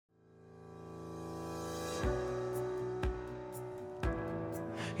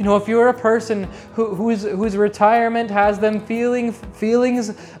If you're a person whose retirement has them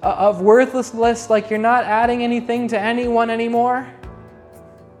feelings of worthlessness, like you're not adding anything to anyone anymore.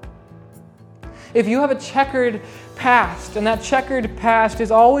 If you have a checkered past, and that checkered past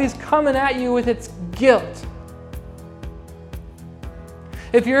is always coming at you with its guilt.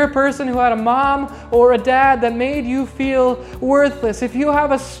 If you're a person who had a mom or a dad that made you feel worthless, if you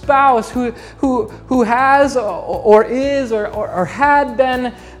have a spouse who has or is or had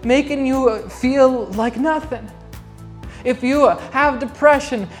been making you feel like nothing, if you have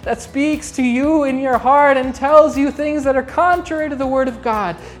depression that speaks to you in your heart and tells you things that are contrary to the Word of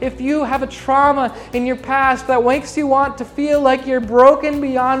God, if you have a trauma in your past that makes you want to feel like you're broken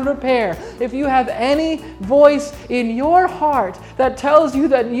beyond repair, if you have any voice in your heart that tells you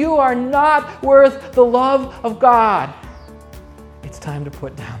that you are not worth the love of God, it's time to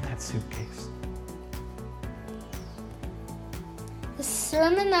put down that suitcase. The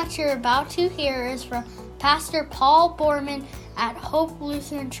sermon that you're about to hear is from Pastor Paul Borman at Hope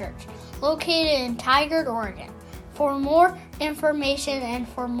Lutheran Church, located in Tigard, Oregon. For more information and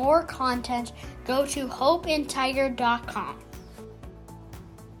for more content, go to hopeintigard.com.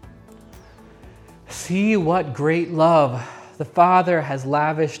 See what great love the Father has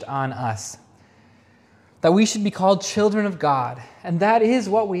lavished on us, that we should be called children of God, and that is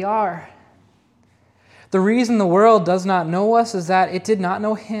what we are. The reason the world does not know us is that it did not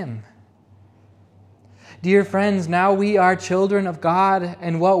know Him. Dear friends, now we are children of God,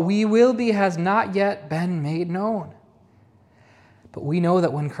 and what we will be has not yet been made known. But we know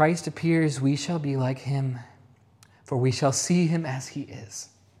that when Christ appears, we shall be like Him, for we shall see Him as He is.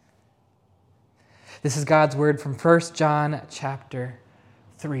 This is God's word from 1 John chapter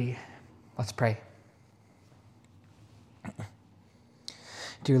 3. Let's pray.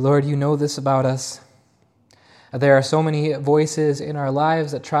 Dear Lord, you know this about us. There are so many voices in our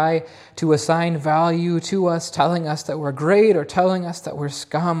lives that try to assign value to us, telling us that we're great or telling us that we're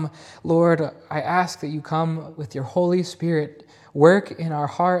scum. Lord, I ask that you come with your Holy Spirit, work in our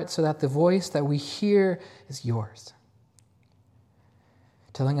hearts so that the voice that we hear is yours,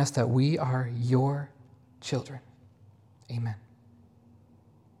 telling us that we are your children. Amen.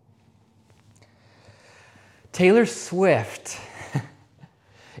 Taylor Swift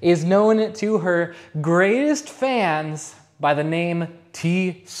is known to her greatest fans by the name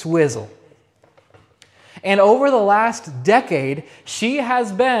T-Swizzle. And over the last decade, she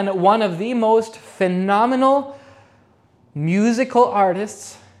has been one of the most phenomenal musical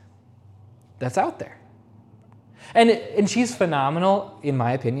artists that's out there. And she's phenomenal, in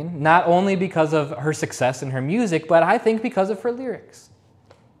my opinion, not only because of her success in her music, but I think because of her lyrics.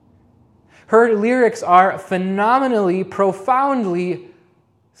 Her lyrics are phenomenally, profoundly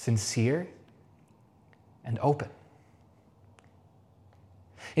sincere and open.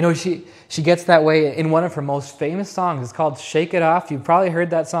 She gets that way in one of her most famous songs. It's called Shake It Off. You've probably heard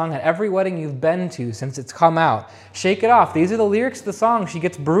that song at every wedding you've been to since it's come out. Shake It Off. These are the lyrics of the song. She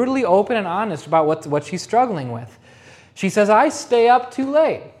gets brutally open and honest about what she's struggling with. She says, I stay up too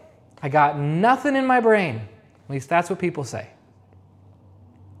late. I got nothing in my brain. At least that's what people say.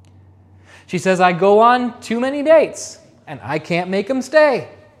 She says, I go on too many dates and I can't make them stay.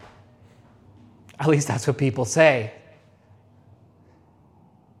 At least that's what people say.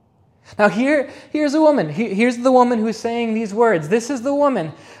 Now here's a woman. Here's the woman who's saying these words. This is the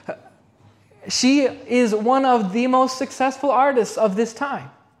woman. She is one of the most successful artists of this time.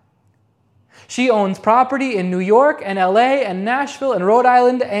 She owns property in New York and LA and Nashville and Rhode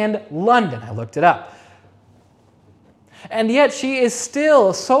Island and London. I looked it up. And yet she is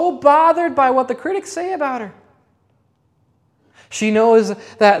still so bothered by what the critics say about her. She knows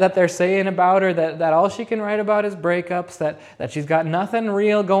that they're saying about her that all she can write about is breakups, that she's got nothing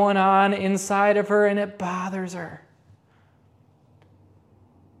real going on inside of her, and it bothers her.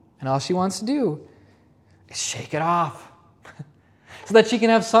 And all she wants to do is shake it off so that she can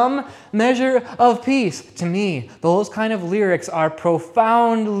have some measure of peace. To me, those kind of lyrics are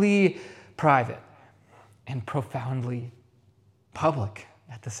profoundly private and profoundly public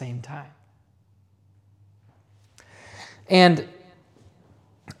at the same time. And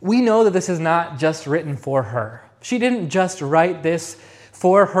we know that this is not just written for her. She didn't just write this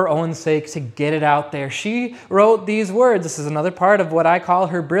for her own sake to get it out there. She wrote these words. This is another part of what I call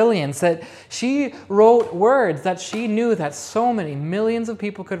her brilliance, that she wrote words that she knew that so many millions of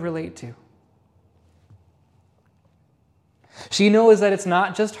people could relate to. She knows that it's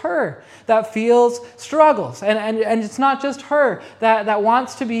not just her that feels struggles, and it's not just her that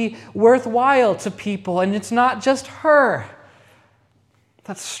wants to be worthwhile to people, and it's not just her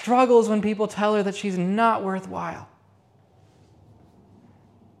that struggles when people tell her that she's not worthwhile.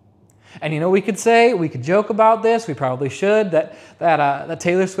 And we could joke about this, we probably should, that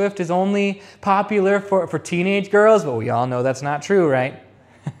Taylor Swift is only popular for teenage girls, but we all know that's not true, right?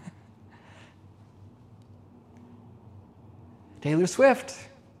 Taylor Swift.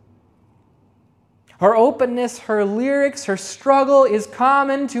 Her openness, her lyrics, her struggle is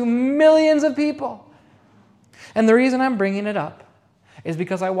common to millions of people. And the reason I'm bringing it up is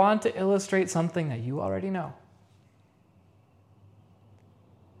because I want to illustrate something that you already know.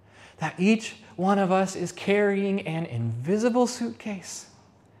 That each one of us is carrying an invisible suitcase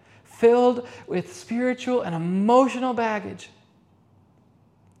filled with spiritual and emotional baggage.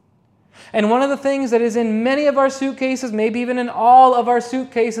 And one of the things that is in many of our suitcases, maybe even in all of our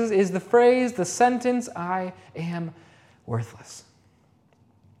suitcases, is the phrase, the sentence, "I am worthless."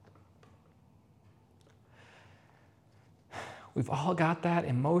 We've all got that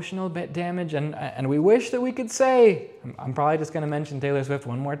emotional damage, and we wish that we could say, I'm probably just going to mention Taylor Swift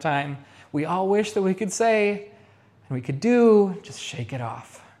one more time, we all wish that we could say, and we could do, just shake it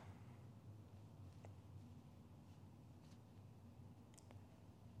off.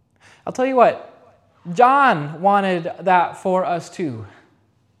 I'll tell you what, John wanted that for us too.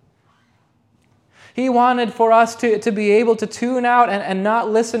 He wanted for us to be able to tune out and not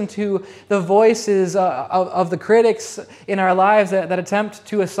listen to the voices of the critics in our lives that attempt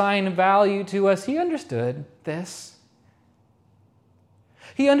to assign value to us. He understood this.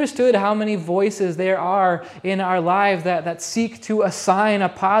 He understood how many voices there are in our lives that seek to assign a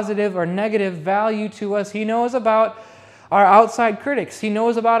positive or negative value to us. He knows about our outside critics. He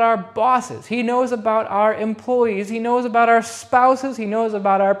knows about our bosses. He knows about our employees. He knows about our spouses. He knows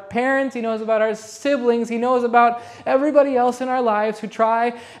about our parents. He knows about our siblings. He knows about everybody else in our lives who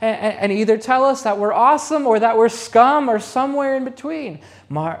try and either tell us that we're awesome or that we're scum or somewhere in between.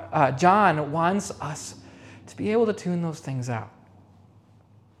 John wants us to be able to tune those things out.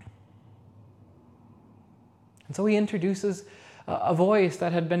 And so he introduces a voice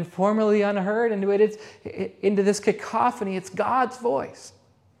that had been formerly unheard into this cacophony. It's God's voice.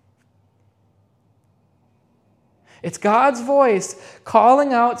 It's God's voice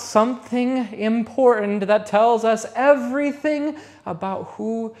calling out something important that tells us everything about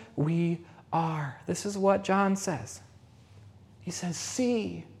who we are. This is what John says. He says,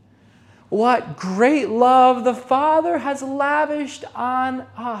 "See what great love the Father has lavished on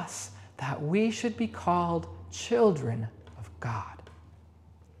us, that we should be called children of God."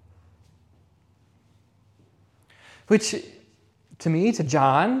 Which, to me, to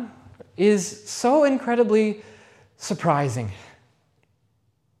John, is so incredibly surprising.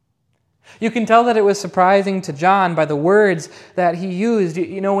 You can tell that it was surprising to John by the words that he used.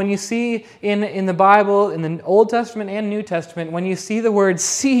 When you see in the Bible, in the Old Testament and New Testament, when you see the word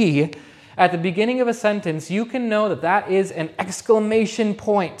 "see" at the beginning of a sentence, you can know that is an exclamation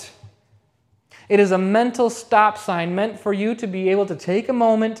point. It is a mental stop sign meant for you to be able to take a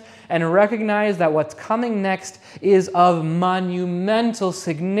moment and recognize that what's coming next is of monumental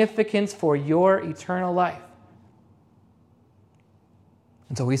significance for your eternal life.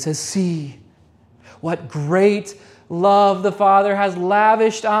 And so he says, "See what great love the Father has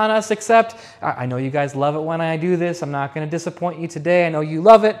lavished on us," except, I know you guys love it when I do this. I'm not going to disappoint you today. I know you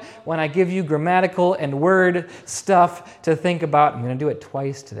love it when I give you grammatical and word stuff to think about. I'm going to do it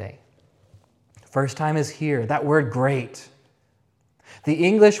twice today. First time is here, that word "great." The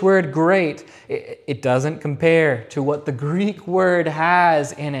English word "great," it doesn't compare to what the Greek word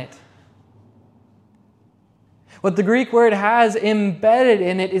has in it. What the Greek word has embedded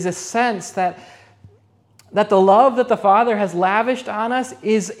in it is a sense that the love that the Father has lavished on us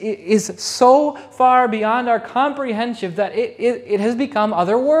is so far beyond our comprehension that it has become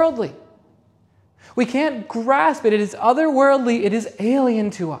otherworldly. We can't grasp it. It is otherworldly. It is alien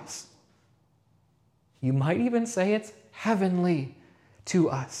to us. You might even say it's heavenly to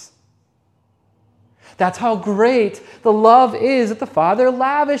us. That's how great the love is that the Father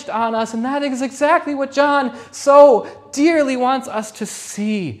lavished on us, and that is exactly what John so dearly wants us to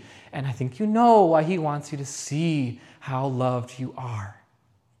see. And I think you know why he wants you to see how loved you are.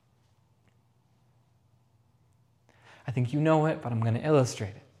 I think you know it, but I'm going to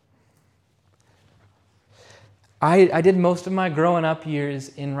illustrate it. I did most of my growing up years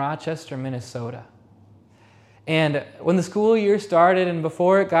in Rochester, Minnesota. And when the school year started and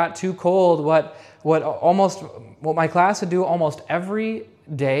before it got too cold, what my class would do almost every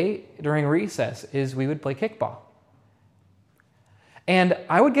day during recess is we would play kickball. And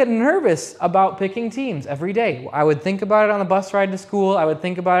I would get nervous about picking teams every day. I would think about it on the bus ride to school, I would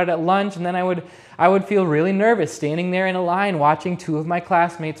think about it at lunch, and then I would feel really nervous standing there in a line watching two of my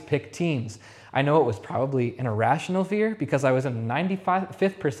classmates pick teams. I know it was probably an irrational fear because I was in the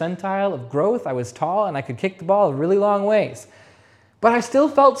 95th percentile of growth. I was tall and I could kick the ball a really long ways. But I still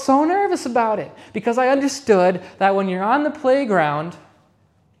felt so nervous about it because I understood that when you're on the playground,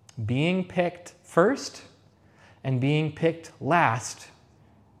 being picked first and being picked last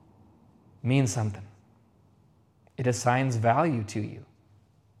means something. It assigns value to you.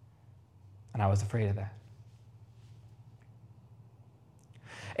 And I was afraid of that.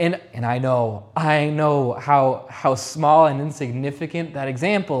 And I know how small and insignificant that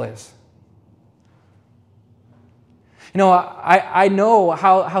example is. You know, I know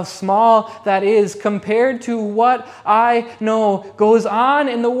how small that is compared to what I know goes on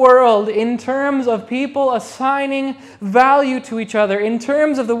in the world in terms of people assigning value to each other, in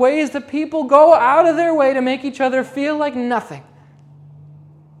terms of the ways that people go out of their way to make each other feel like nothing.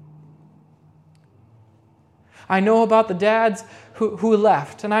 I know about the dads who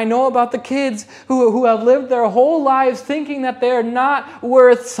left, and I know about the kids who have lived their whole lives thinking that they're not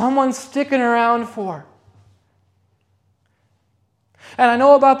worth someone sticking around for. And I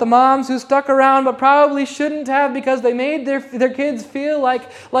know about the moms who stuck around but probably shouldn't have because they made their kids feel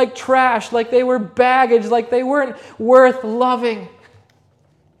like trash, like they were baggage, like they weren't worth loving.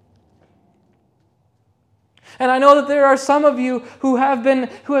 And I know that there are some of you who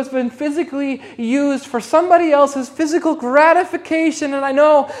has been physically used for somebody else's physical gratification, and I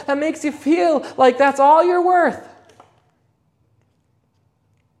know that makes you feel like that's all you're worth.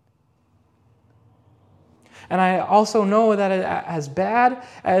 And I also know that as bad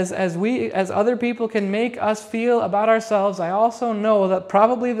as other people can make us feel about ourselves, I also know that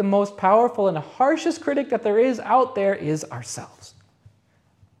probably the most powerful and harshest critic that there is out there is ourselves.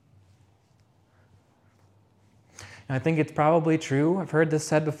 And I think it's probably true, I've heard this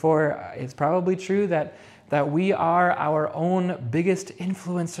said before, it's probably true that we are our own biggest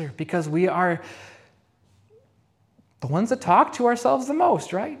influencer because we are the ones that talk to ourselves the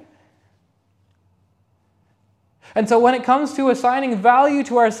most, right? And so when it comes to assigning value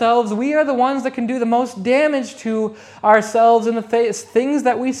to ourselves, we are the ones that can do the most damage to ourselves in the things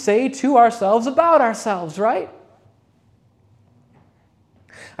that we say to ourselves about ourselves, right?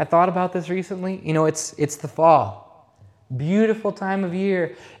 I thought about this recently. You know, it's the fall. Beautiful time of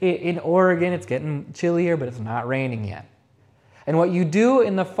year. In Oregon, it's getting chillier, but it's not raining yet. And what you do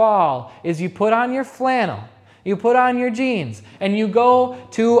in the fall is you put on your flannel, you put on your jeans, and you go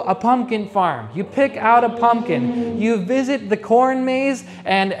to a pumpkin farm. You pick out a pumpkin, you visit the corn maze,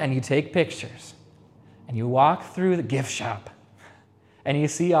 and you take pictures. And you walk through the gift shop, and you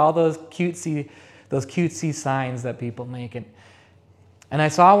see all those cutesy signs that people make. And I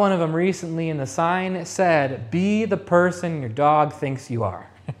saw one of them recently, and the sign said, "Be the person your dog thinks you are."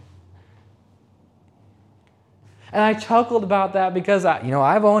 And I chuckled about that because,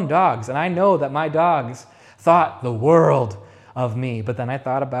 I've owned dogs, and I know that my dogs thought the world of me. But then I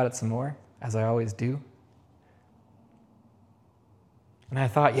thought about it some more, as I always do. And I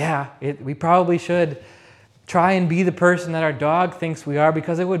thought, we probably should try and be the person that our dog thinks we are,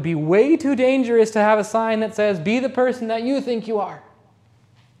 because it would be way too dangerous to have a sign that says, "Be the person that you think you are."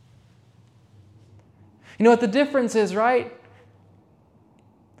 You know what the difference is, right?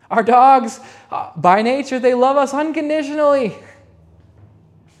 Our dogs, by nature, they love us unconditionally.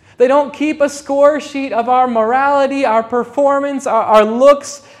 They don't keep a score sheet of our morality, our performance, our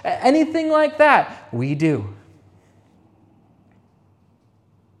looks, anything like that. We do.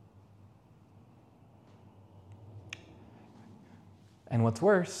 And what's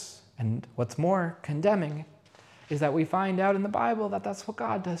worse, and what's more condemning, is that we find out in the Bible that that's what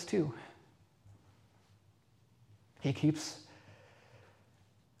God does too. He keeps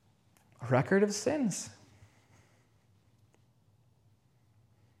a record of sins.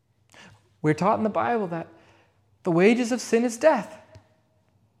 We're taught in the Bible that the wages of sin is death.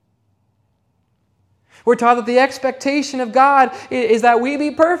 We're taught that the expectation of God is that we be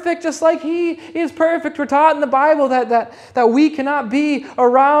perfect just like He is perfect. We're taught in the Bible that we cannot be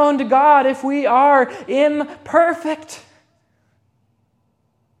around God if we are imperfect.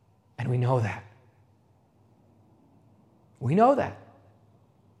 And we know that. We know that.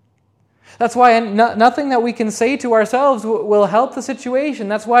 That's why nothing that we can say to ourselves will help the situation.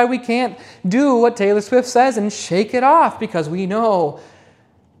 That's why we can't do what Taylor Swift says and shake it off, because we know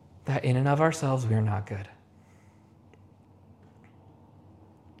that in and of ourselves we are not good.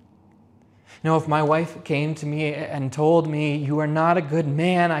 You know, if my wife came to me and told me, "You are not a good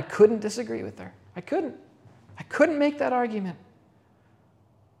man," I couldn't disagree with her. I couldn't make that argument.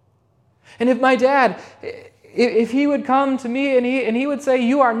 And if my dad, if he would come to me and he would say,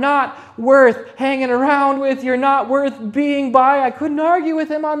 "You are not worth hanging around with, you're not worth being by," I couldn't argue with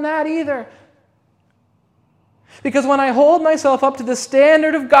him on that either. Because when I hold myself up to the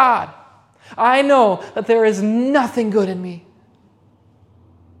standard of God, I know that there is nothing good in me.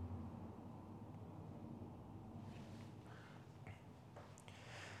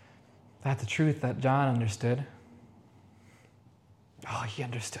 That's the truth that John understood. Oh, he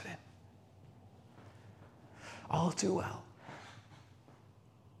understood it all too well.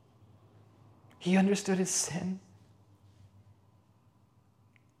 He understood his sin.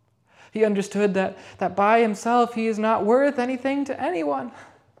 He understood that by himself he is not worth anything to anyone.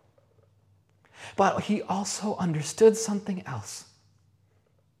 But he also understood something else.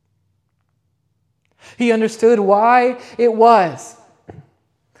 He understood why it was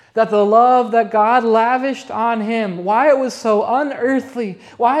that the love that God lavished on him, why it was so unearthly,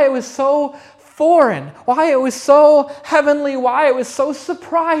 why it was so foreign, why it was so heavenly, why it was so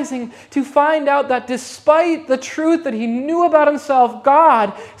surprising to find out that despite the truth that he knew about himself,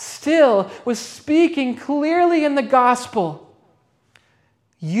 God still was speaking clearly in the gospel.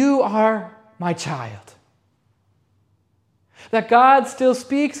 You are my child. That God still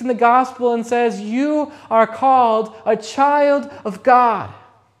speaks in the gospel and says, you are called a child of God.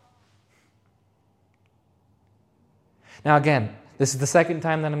 Now again, this is the second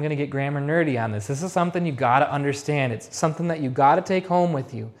time that I'm going to get grammar nerdy on this. This is something you got to understand. It's something that you got to take home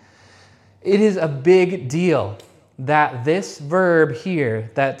with you. It is a big deal that this verb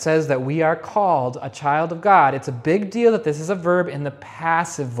here that says that we are called a child of God, it's a big deal that this is a verb in the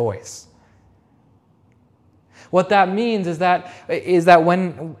passive voice. What that means is that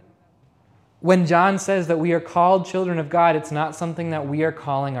when John says that we are called children of God, it's not something that we are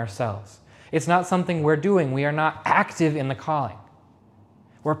calling ourselves. It's not something we're doing. We are not active in the calling.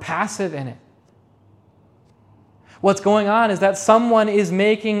 We're passive in it. What's going on is that someone is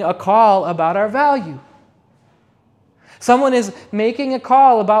making a call about our value. Someone is making a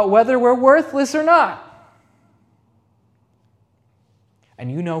call about whether we're worthless or not.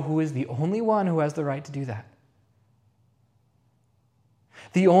 And you know who is the only one who has the right to do that.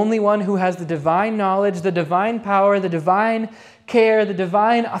 The only one who has the divine knowledge, the divine power, the divine care, the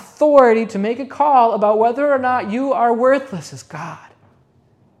divine authority to make a call about whether or not you are worthless is God.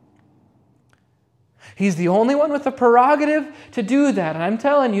 He's the only one with the prerogative to do that. And I'm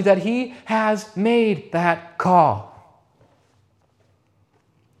telling you that he has made that call.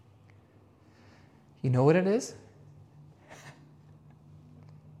 You know what it is?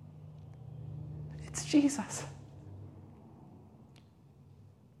 It's Jesus.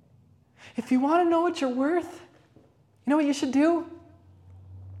 If you want to know what you're worth, you know what you should do?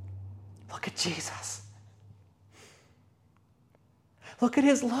 Look at Jesus. Look at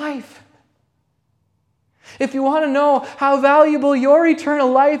his life. If you want to know how valuable your eternal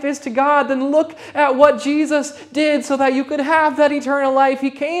life is to God, then look at what Jesus did so that you could have that eternal life.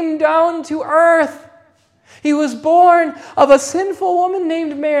 He came down to earth. He was born of a sinful woman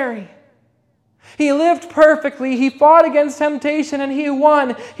named Mary. He lived perfectly. He fought against temptation and he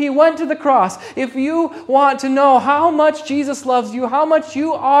won. He went to the cross. If you want to know how much Jesus loves you, how much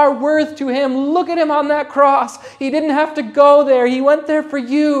you are worth to him, look at him on that cross. He didn't have to go there. He went there for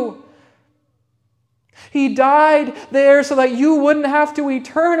you. He died there so that you wouldn't have to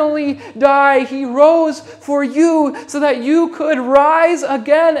eternally die. He rose for you so that you could rise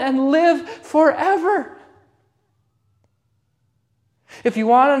again and live forever. If you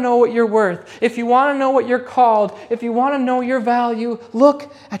want to know what you're worth, if you want to know what you're called, if you want to know your value,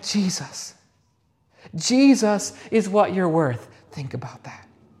 look at Jesus. Jesus is what you're worth. Think about that.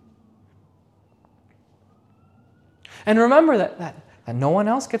 And remember that no one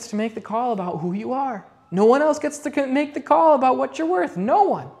else gets to make the call about who you are. No one else gets to make the call about what you're worth. No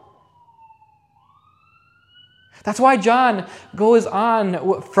one. That's why John goes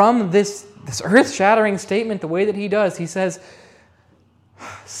on from this earth-shattering statement the way that he does. He says,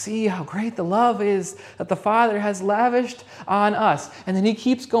 see how great the love is that the Father has lavished on us. And then he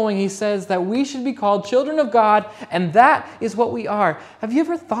keeps going. He says that we should be called children of God, and that is what we are. Have you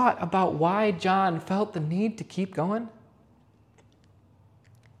ever thought about why John felt the need to keep going?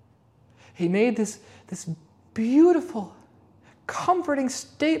 He made this beautiful, comforting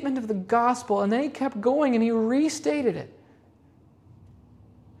statement of the gospel, and then he kept going and he restated it.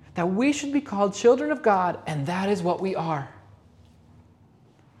 That we should be called children of God, and that is what we are.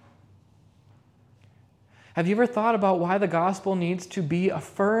 Have you ever thought about why the gospel needs to be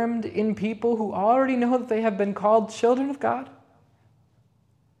affirmed in people who already know that they have been called children of God?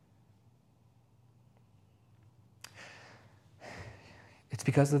 It's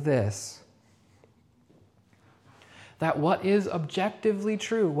because of this. that what is objectively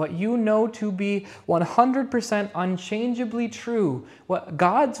true, what you know to be 100% unchangeably true, what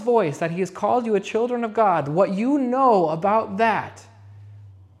God's voice, that He has called you a children of God, what you know about that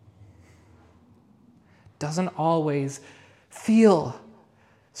doesn't always feel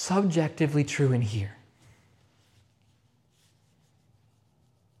subjectively true in here.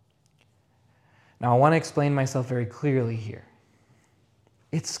 Now, I want to explain myself very clearly here.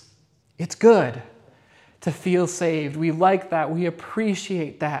 It's good to feel saved. We like that. We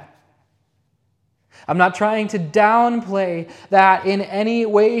appreciate that. I'm not trying to downplay that in any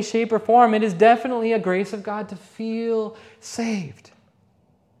way, shape, or form. It is definitely a grace of God to feel saved.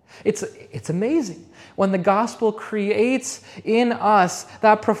 It's amazing when the gospel creates in us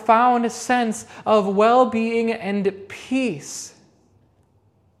that profound sense of well-being and peace.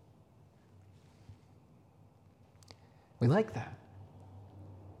 We like that.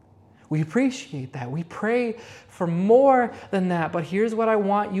 We appreciate that. We pray for more than that. But here's what I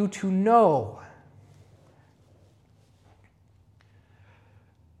want you to know.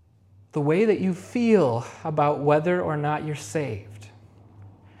 The way that you feel about whether or not you're saved,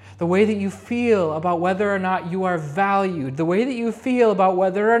 the way that you feel about whether or not you are valued, the way that you feel about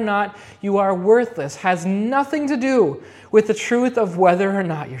whether or not you are worthless has nothing to do with the truth of whether or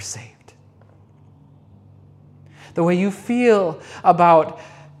not you're saved. The way you feel about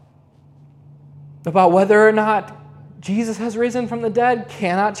whether or not Jesus has risen from the dead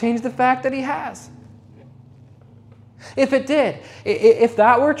cannot change the fact that He has. If it did, if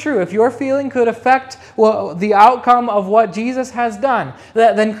that were true, if your feeling could affect the outcome of what Jesus has done,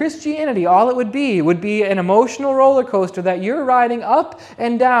 then Christianity, all it would be an emotional roller coaster that you're riding up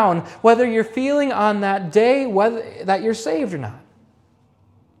and down, whether you're feeling on that day whether that you're saved or not.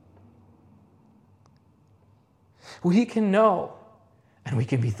 We can know, and we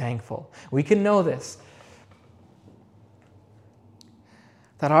can be thankful. We can know this,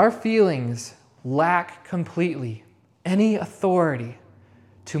 that our feelings lack completely any authority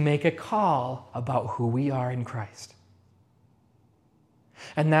to make a call about who we are in Christ.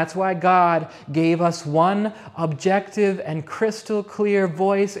 And that's why God gave us one objective and crystal clear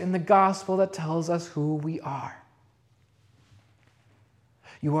voice in the gospel that tells us who we are.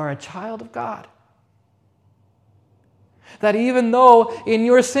 You are a child of God. That even though in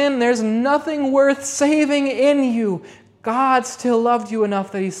your sin there's nothing worth saving in you, God still loved you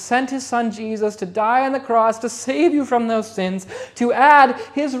enough that He sent His Son Jesus to die on the cross to save you from those sins, to add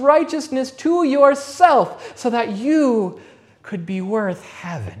His righteousness to yourself so that you could be worth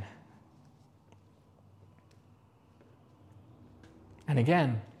heaven. And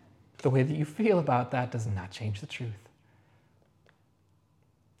again, the way that you feel about that does not change the truth.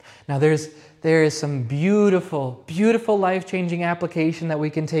 Now there is some beautiful, beautiful life-changing application that we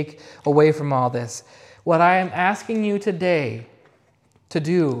can take away from all this. What I am asking you today to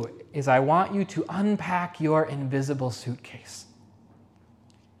do is I want you to unpack your invisible suitcase.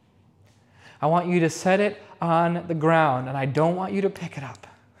 I want you to set it on the ground, and I don't want you to pick it up.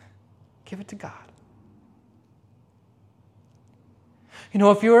 Give it to God. You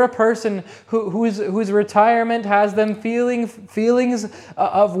know, if you're a person whose retirement has them feelings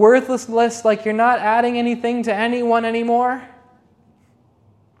of worthlessness, like you're not adding anything to anyone anymore,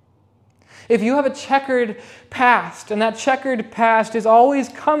 if you have a checkered past, and that checkered past is always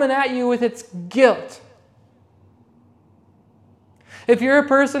coming at you with its guilt, if you're a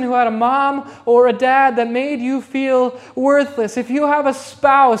person who had a mom or a dad that made you feel worthless, if you have a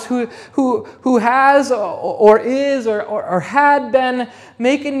spouse who has or is or had been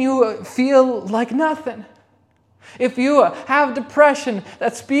making you feel like nothing, if you have depression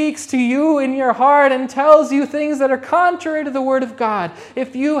that speaks to you in your heart and tells you things that are contrary to the Word of God,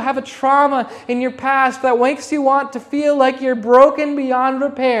 if you have a trauma in your past that makes you want to feel like you're broken beyond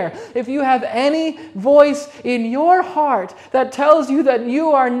repair, if you have any voice in your heart that tells you that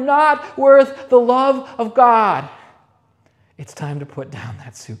you are not worth the love of God, it's time to put down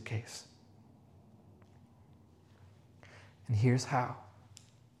that suitcase. And here's how.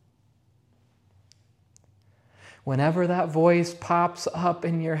 Whenever that voice pops up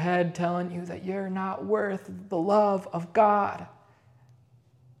in your head telling you that you're not worth the love of God,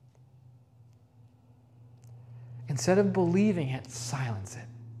 instead of believing it, silence it.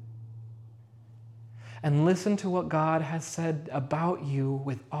 And listen to what God has said about you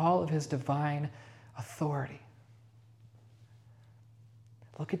with all of His divine authority.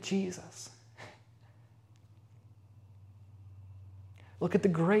 Look at Jesus. Look at the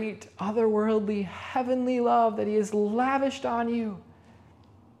great, otherworldly, heavenly love that He has lavished on you.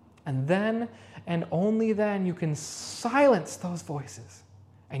 And then, and only then, you can silence those voices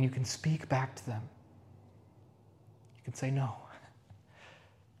and you can speak back to them. can say no.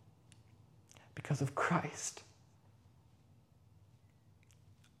 Because of Christ,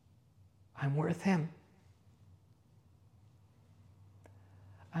 I'm worth Him.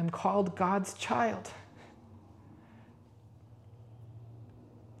 I'm called God's child.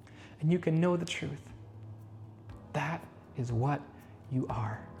 And you can know the truth. That is what you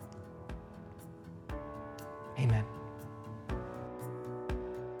are. Amen.